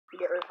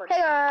did record. Hey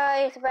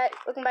guys,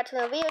 welcome back to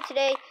the video.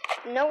 Today,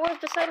 no one's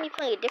beside me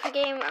playing a different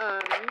game.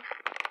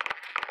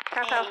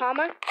 Kaka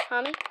Hami.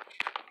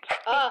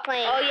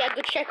 Playing. Oh yeah,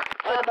 good check.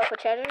 Buffalo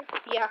Cheddar.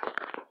 Yeah.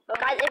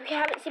 Guys, if you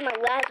haven't seen my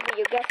last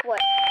video, guess what?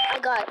 I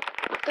got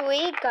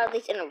 3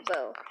 godlies in a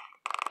row.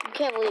 You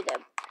can't believe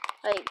them.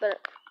 Like, but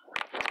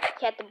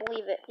you have to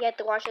believe it. You have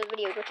to watch this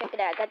video. Go check it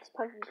out. I got this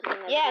pumpkin king.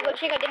 Yeah, go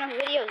check out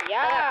different videos.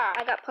 Yeah.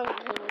 I got pumpkin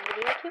king in the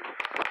video too.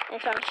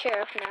 And so I'm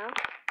sheriff now.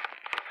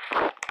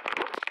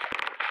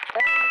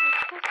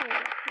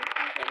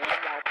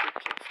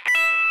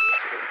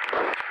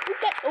 Who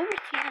got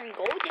overseas and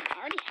golden? I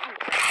already have it.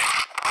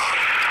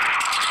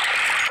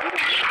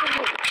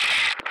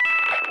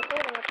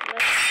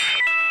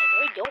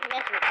 Don't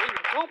mess with this.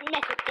 Don't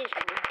mess with this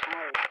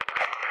retard.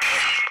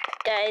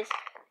 Guys,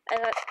 I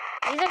got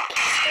these are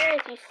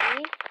cameras, you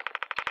see?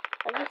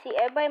 As you see,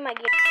 everybody in my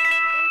game.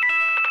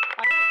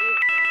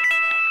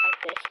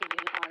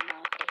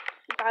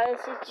 Guys,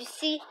 did you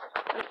see?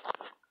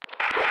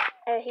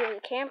 He was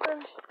a camper.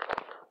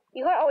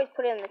 You could always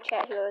put it in the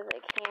chat. He was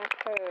a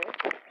camper.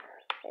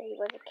 He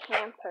was a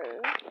camper.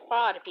 A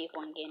lot of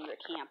people in games are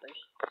campers.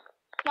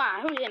 Come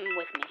on, who's in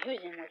with me?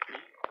 Who's in with me?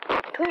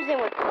 Who's in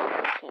with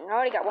Pumpkin King? I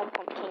already got 1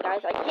 Pumpkin King,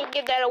 guys. I can't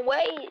give that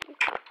away.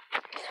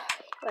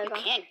 You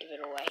can't give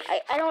it away.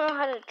 I don't know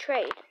how to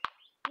trade.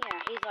 Yeah,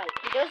 he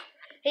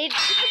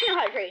doesn't know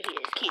how to trade. He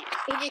just can't.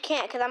 He just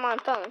can't because I'm on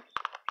phone.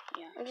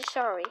 Yeah. I'm just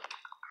sorry.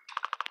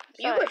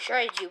 You would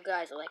trade you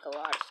guys like a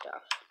lot of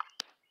stuff.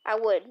 I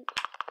would,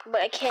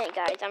 but I can't,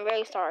 guys. I'm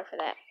very sorry for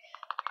that.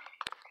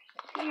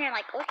 And you're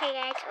like, okay,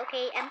 guys,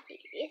 okay,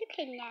 it's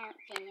okay now,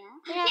 you know?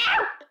 Yeah.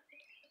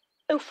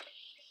 No! Oof.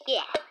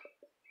 Yeah.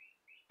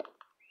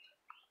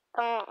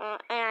 And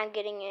I'm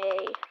getting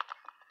a.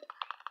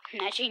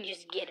 Now she can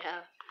just get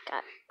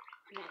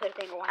another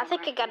thing. I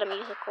think I got a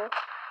musical.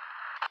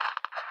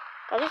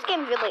 But this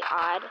game's really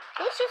odd.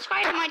 Let's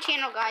subscribe to my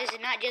channel, guys,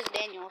 and not just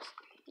Daniel's.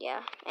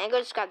 Yeah, and go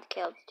subscribe to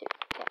Caleb's too.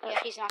 Yeah,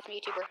 he's not from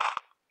YouTuber.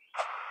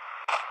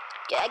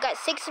 I got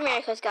 6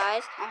 Americas,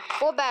 guys.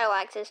 4 battle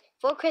axes,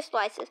 4 crystal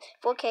ices,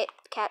 4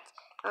 cats,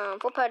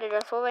 4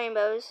 predators, 4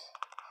 rainbows,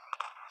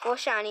 4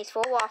 shinies,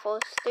 4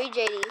 waffles, 3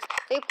 JDs,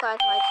 3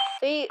 plasmides,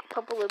 3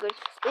 purple lugers,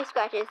 3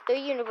 scratches, 3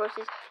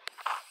 universes,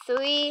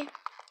 3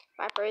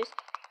 vipers,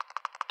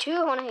 2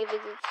 Honohee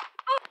visits,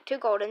 2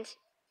 goldens,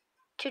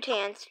 2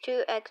 tans,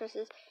 2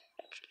 Xmas's,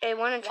 and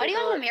 1 Why do you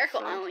have a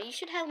miracle ammo? You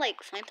should have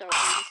like flamethrower.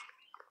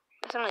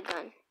 That's not a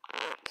gun.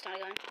 It's not a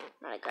gun.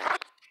 Not a gun.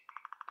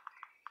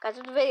 Guys,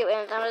 if the video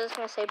ends, I'm just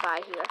gonna say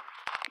bye here.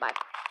 Bye.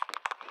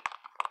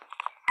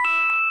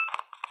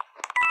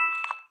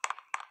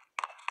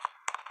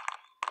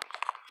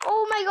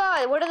 Oh my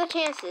god, what are the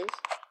chances?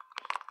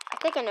 I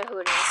think I know who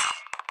it is.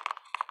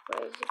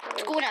 Where is it?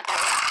 It's going out that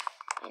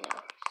way. I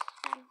know.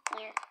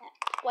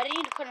 Why did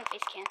you put on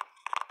face cam?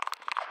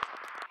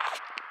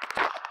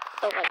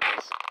 So like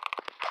this.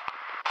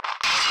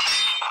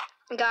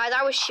 Guys,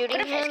 I was shooting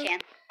him. Face cam.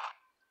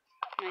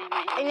 No,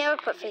 I never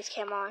put face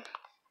cam on.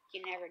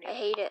 You never do. I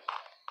hate it.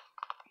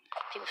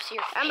 People see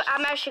your face.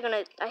 I'm actually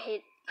gonna. I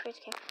hate face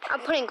cam.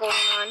 I'm putting golden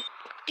on.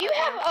 Do you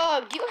have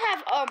the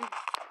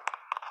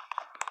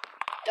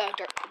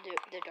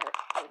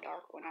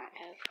dark one I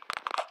have?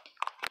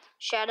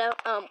 Shadow?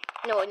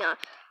 No, not.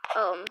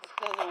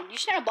 You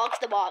should have box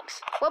the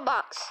box. What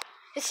box?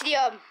 It's the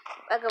I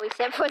gotta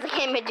reset for the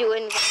game and do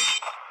anything.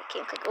 I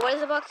can't click. What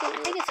is the box? I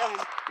think it's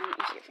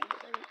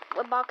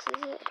What box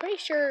is it? Pretty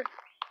sure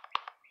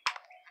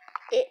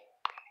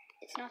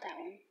it's not that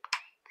one.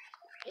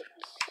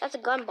 That's a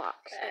gun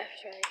box.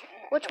 Right.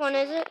 Which one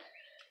is it?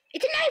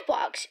 It's a knife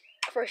box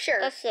for sure.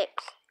 That's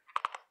 6.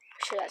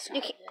 Sure, that's not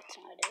it.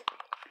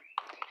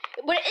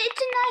 But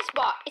it's a nice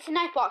box. It's a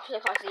knife box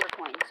that costs 0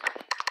 coins.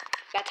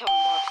 That's how I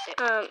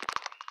unboxed it.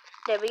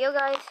 There we go,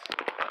 guys.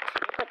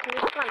 But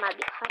this one might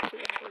be happy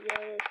with the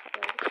video.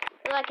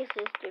 Like it's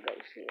this dude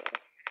right here.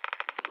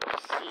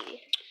 Let's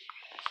see.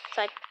 It's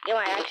like it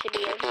might actually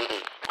be.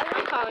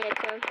 I'm calling it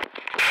to him.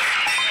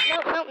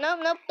 Nope.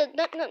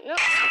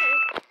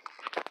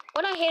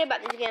 What I hate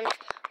about these games,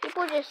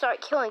 people just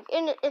start killing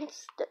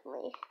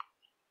instantly.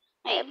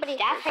 Hey,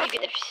 that's how you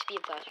get the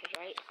speed blasters,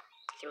 right?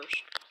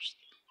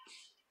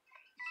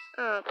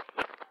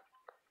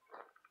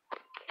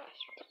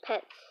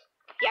 Pets.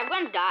 Yeah, I'm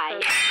gonna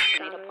die.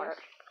 Apart.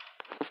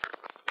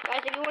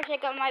 Guys, if you want to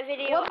check out my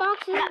video, what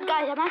box is it?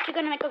 Guys, I'm actually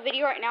gonna make a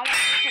video right now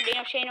on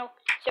Daniel's channel.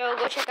 So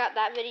go check out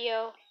that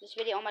video. This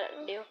video I'm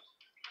gonna do.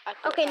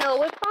 Okay, no,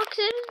 what box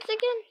is it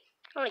again?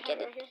 I wanna get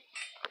it.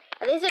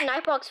 Are these a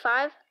knife box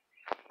 5?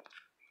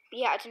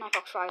 Yeah, it's a knife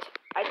box 5.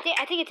 I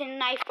think it's a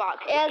knife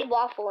box. It has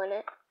waffle in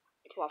it.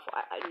 It's waffle.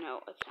 I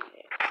know it's not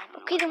it.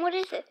 Okay, then what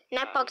is it?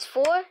 Knife box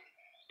 4?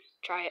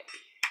 Try it.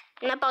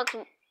 Knife box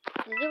 0?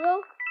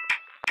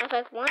 Knife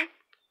box 1?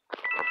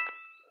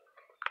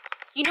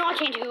 You know I'll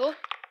change Google.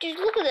 Just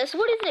look at this.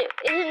 What is it?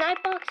 Is it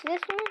knife box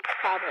this one?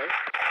 Probably.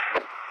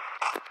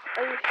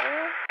 Are you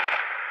sure?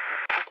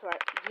 That's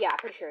right. Yeah, I'm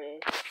pretty sure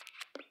it is.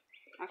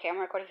 Okay, I'm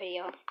gonna record a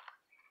video.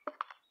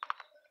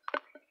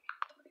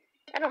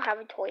 I don't have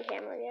a toy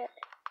hammer yet.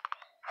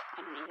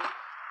 I don't either.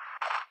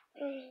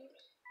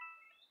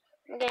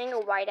 I'm getting a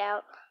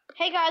whiteout.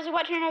 Hey guys, we're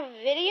watching another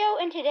video,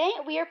 and today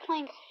we are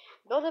playing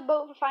Build a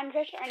Boat for Finding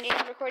Treasure, and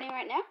Daniel's recording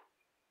right now.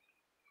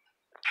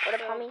 What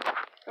up, homie?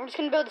 I'm just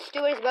gonna build the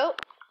steward's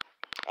boat.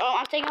 Oh,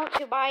 I'm thinking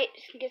to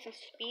get some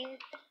speed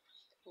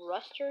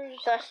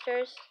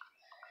thrusters.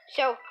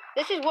 So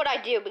this is what I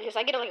do because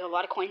I get like a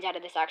lot of coins out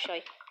of this.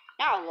 Actually,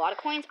 not a lot of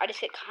coins. I just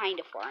get kind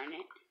of far in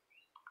it.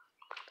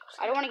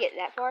 I don't want to get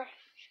that far.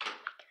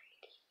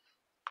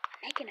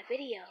 Making a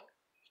video.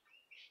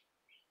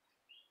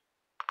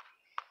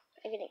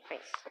 I'm getting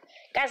ice.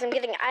 Guys, I'm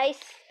getting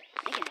ice.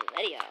 Making a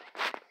video.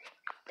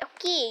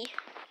 Okay.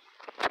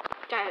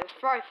 Guys,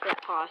 sorry for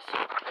that pause.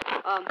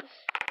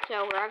 So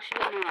we're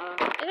actually gonna.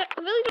 I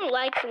really don't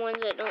like the ones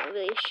that don't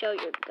really show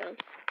your gun.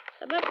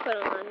 I might put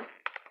them on.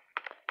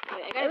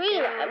 Wait, I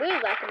really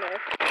like them though.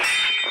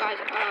 Guys,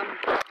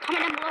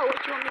 comment down below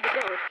what you want me to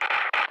build.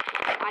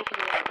 I can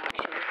do that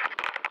actually.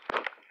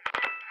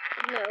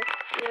 No,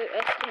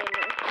 I can't.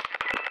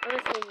 I'm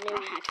gonna say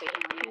noob.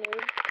 Noob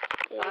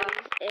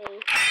is a.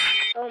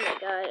 Oh my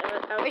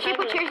god. We should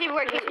put chairs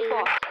everywhere in case we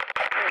fall. Where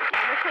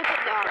should I put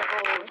the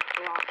gold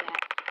block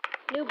at?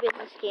 Noob is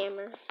a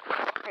scammer.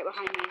 Right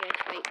behind me, guys.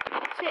 Wait,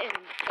 sit in.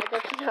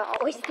 That's not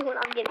always the one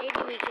I'm getting.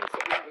 Maybe we can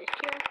sit in this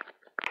chair.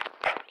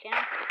 Can I?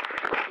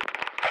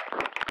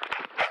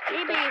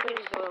 Maybe if we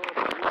just go a little bit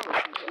more.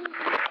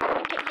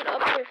 I can't get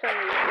up here from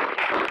you.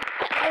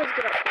 I always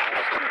get up here.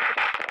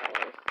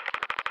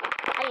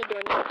 How you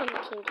doing? You come to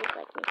team just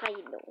like me. How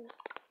you doing?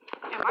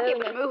 I'm not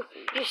able to move.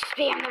 Just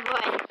spam the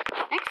button.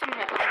 Next time I'm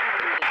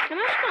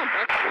just gonna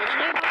button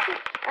legendary boxes.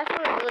 That's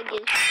what it really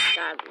gives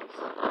zombies.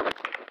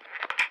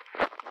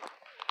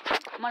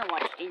 I'm gonna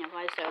watch Daniel,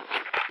 guys, so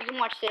you can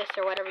watch this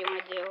or whatever you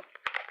want to do.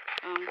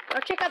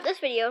 Or check out this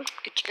video.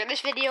 Check out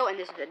this video and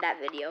that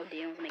video.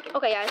 Daniel's making.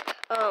 Okay, guys.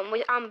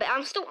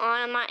 I'm still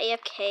on. I'm not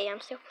AFK. I'm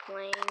still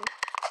playing.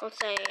 Don't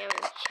say I'm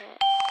in the chat.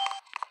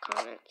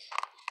 Comments.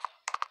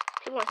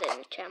 People want to say in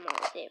the chat I'm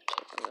always AFK.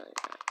 I'm really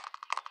not.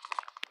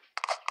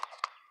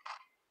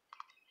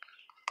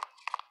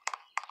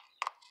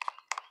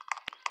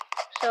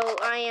 So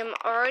I am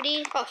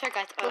already sorry,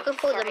 guys. looking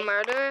for the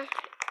murderer.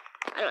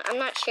 I'm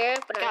not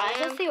sheriff, but guys, I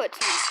am. Let's see what's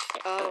next.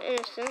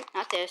 Innocent.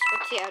 Not this.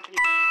 Let's see how to.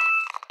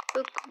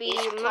 Who could be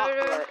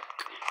murderer?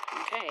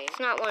 Okay. It's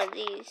not one of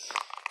these.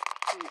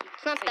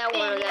 It's not that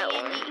one or that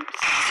one.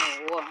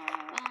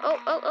 Oh.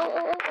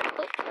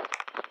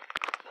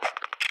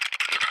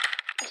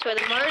 I swear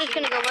the murderer's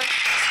gonna go right.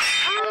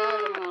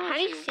 How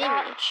do you see me?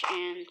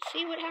 And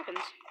see what happens.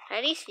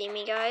 How do you see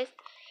me, guys?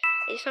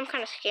 Is some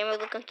kind of scammer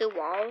looking through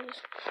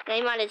walls? No,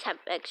 he might just have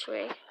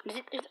X-ray. No,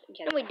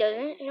 he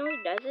doesn't. No, he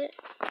doesn't.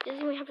 He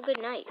doesn't even have a good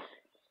knife.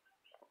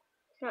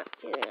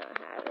 He does not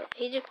have it.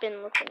 He's just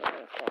been looking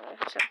around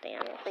for something,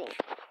 I don't think.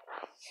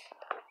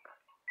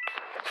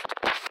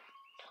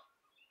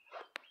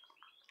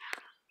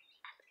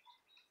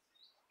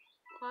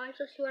 Alright,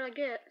 let's see what I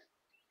get.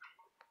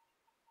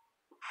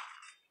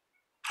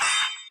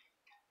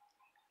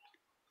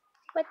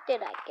 What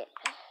did I get?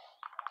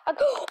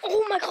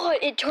 Oh my god,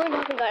 it turned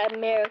off and got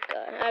America.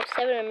 I have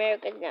 7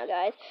 Americas now,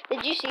 guys.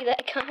 Did you see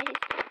that, guys?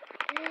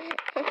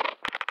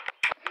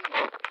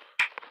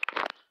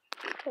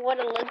 What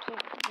a lucky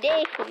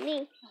day for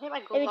me.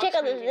 If you check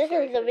out this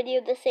is a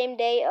video the same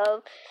day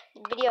of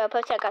the video I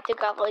posted. I got 2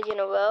 goblins in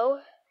a row.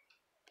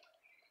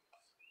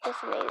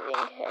 That's amazing.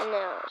 And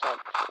now it's like,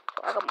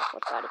 I got my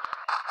 4th body.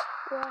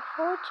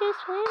 Waffle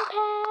just went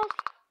past.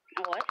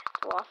 What?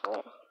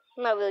 Waffle.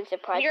 I'm not really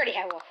surprised. You already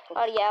have waffles.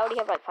 Oh yeah, I already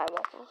have like 5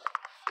 waffles.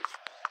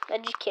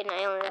 I'm just kidding,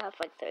 I only have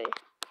like 3.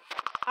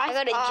 I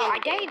got a gin. I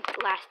died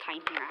last time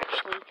here,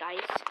 actually,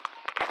 guys.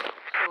 So,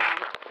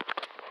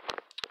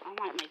 I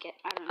might make it.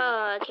 I don't know.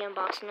 I can't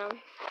box now.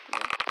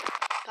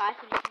 Guys,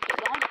 if you can get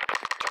going.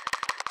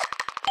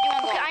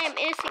 Okay, I am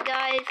innocent,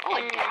 guys. Oh,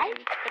 I died?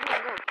 Where did I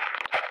go?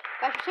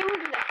 Guys, say we're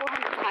doing that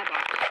 405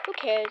 box. Who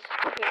cares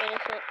if you're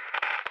innocent?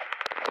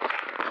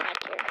 I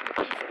care.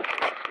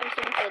 I'm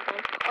sitting for the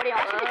gun. Oh, do you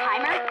want to set a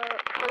timer?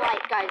 Or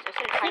like, guys, I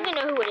set a timer. I think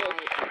I know who it is.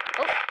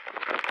 Oh.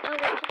 Oh,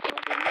 that's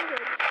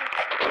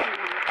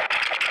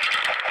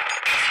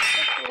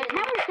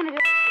now we're just gonna go.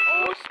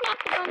 Oh, snap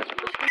the gun.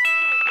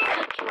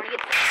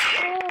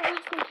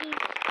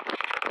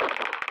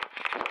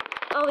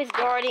 Oh, he's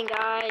guarding,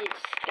 guys.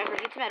 I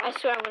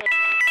swear I'm gonna.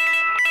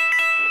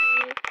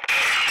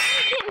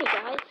 Get me,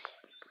 guys.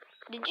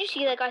 Did you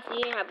see that, guys? He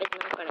didn't have his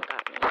knife when it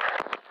got me.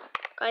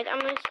 Guys, I'm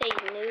gonna say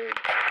noob.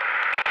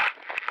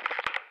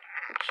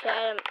 Chat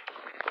him.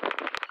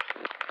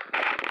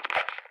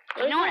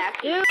 You know what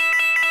actually?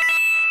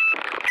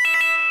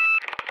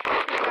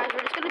 Guys,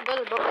 we're just gonna build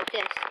a boat like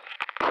this.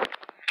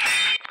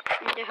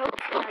 And I hope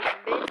it's like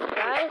this,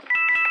 guys.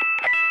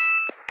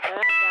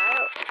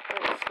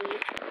 Let's see.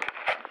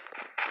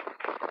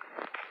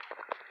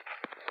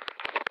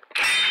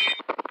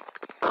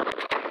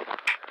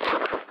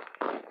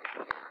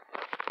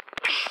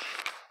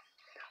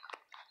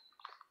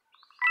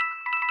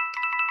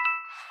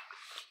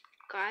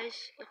 Guys,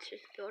 let's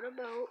just build a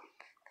boat.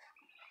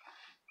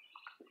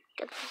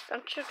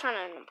 I'm just trying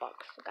to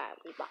unbox the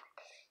godly box.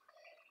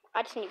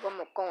 I just need one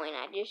more coin.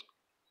 I just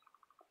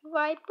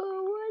Viper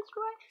was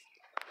right.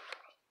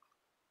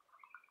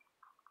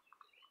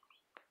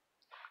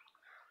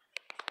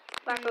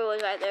 Viper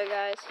was right there,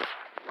 guys.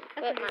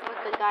 That's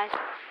good, guys.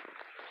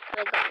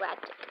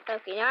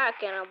 Okay, now I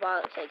can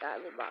unbox the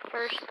godly box.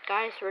 First,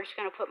 guys, we're just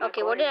gonna put my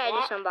what did I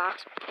block. just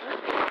unbox?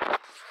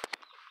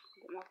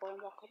 Put my golden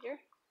block right there.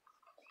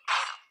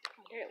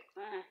 Oh, there it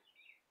went.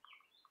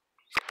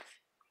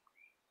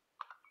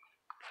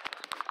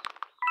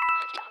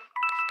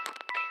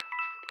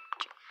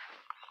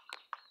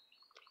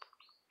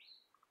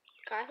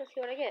 Guys, let's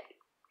see what I get.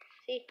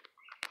 See?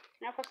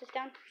 Can I press this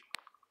down?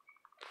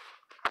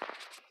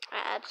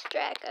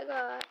 Abstract, I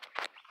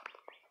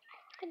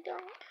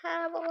don't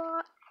have a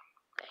lot.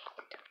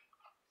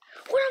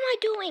 What am I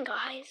doing,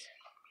 guys?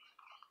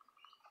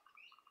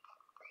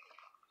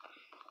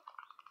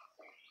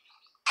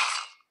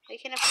 You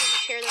can't afford to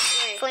share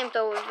this way.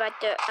 Flamethrower right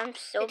there. I'm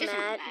so mad. It doesn't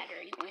matter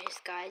anyways,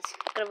 guys.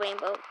 Got a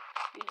rainbow.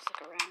 You just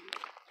look around.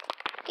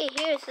 Okay,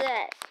 here's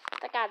that.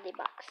 The godly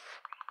box.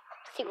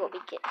 Let's see what we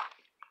get.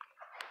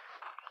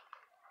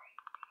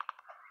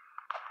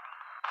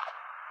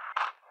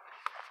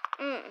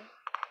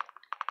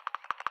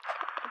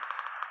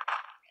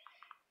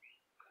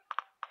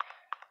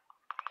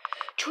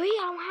 Tree,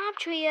 I don't have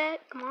tree yet.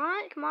 Come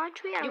on,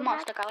 tree. You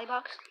want the godly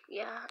box?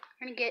 Yeah.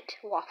 I'm gonna get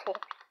waffle.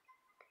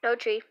 No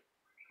tree.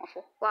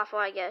 Waffle,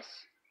 I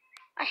guess.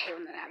 I hate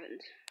when that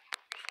happens.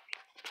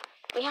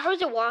 Wait, how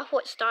does a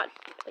waffle start?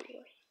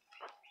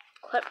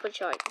 Clip the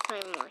chart. It's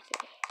not even worth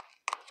it.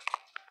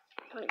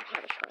 I don't even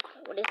have a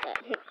shortcut. What is that?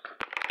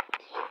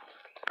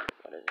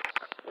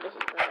 What is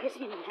it? I guess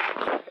you didn't have a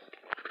shortcut.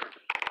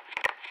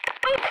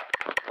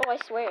 Oh, I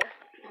swear.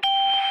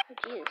 Oh,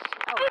 Jesus.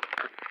 Oh.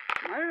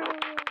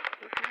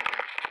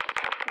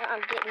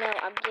 I'm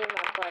giving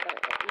my brother.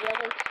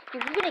 Really?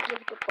 You're gonna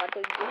give your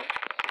brother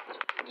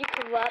you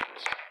corrupt.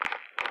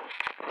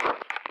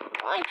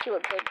 Aren't you a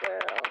good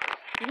girl?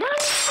 No!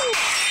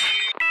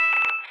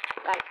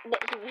 Like, we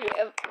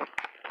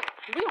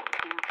don't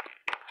count.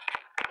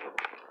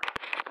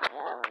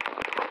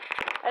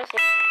 I just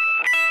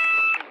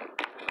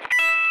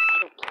I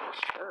don't care,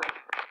 sure.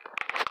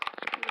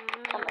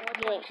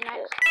 Next.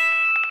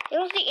 You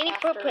don't see any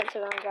footprints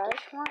around, guys.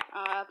 This one,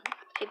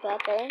 keep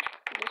that there.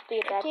 Just be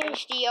a bad thing.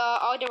 Here's the,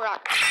 all the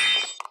rock.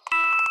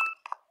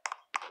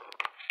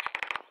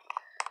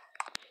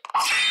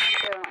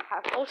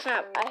 Oh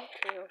snap,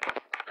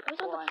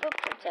 where's all the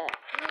footprints at?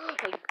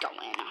 What are you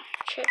doing?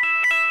 Chip.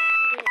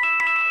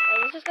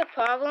 Is this a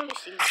problem?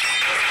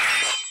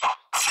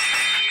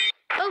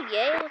 Oh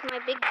yeah, with my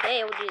big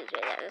day. We'll do this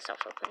right there. That's all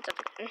footprints up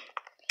again.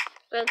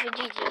 Well, the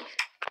GG.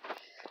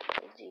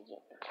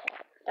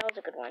 That was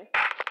a good one.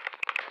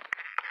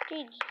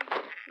 GG.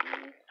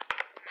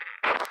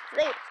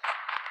 Later.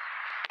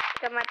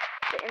 Got my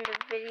end of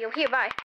the video. Here, bye.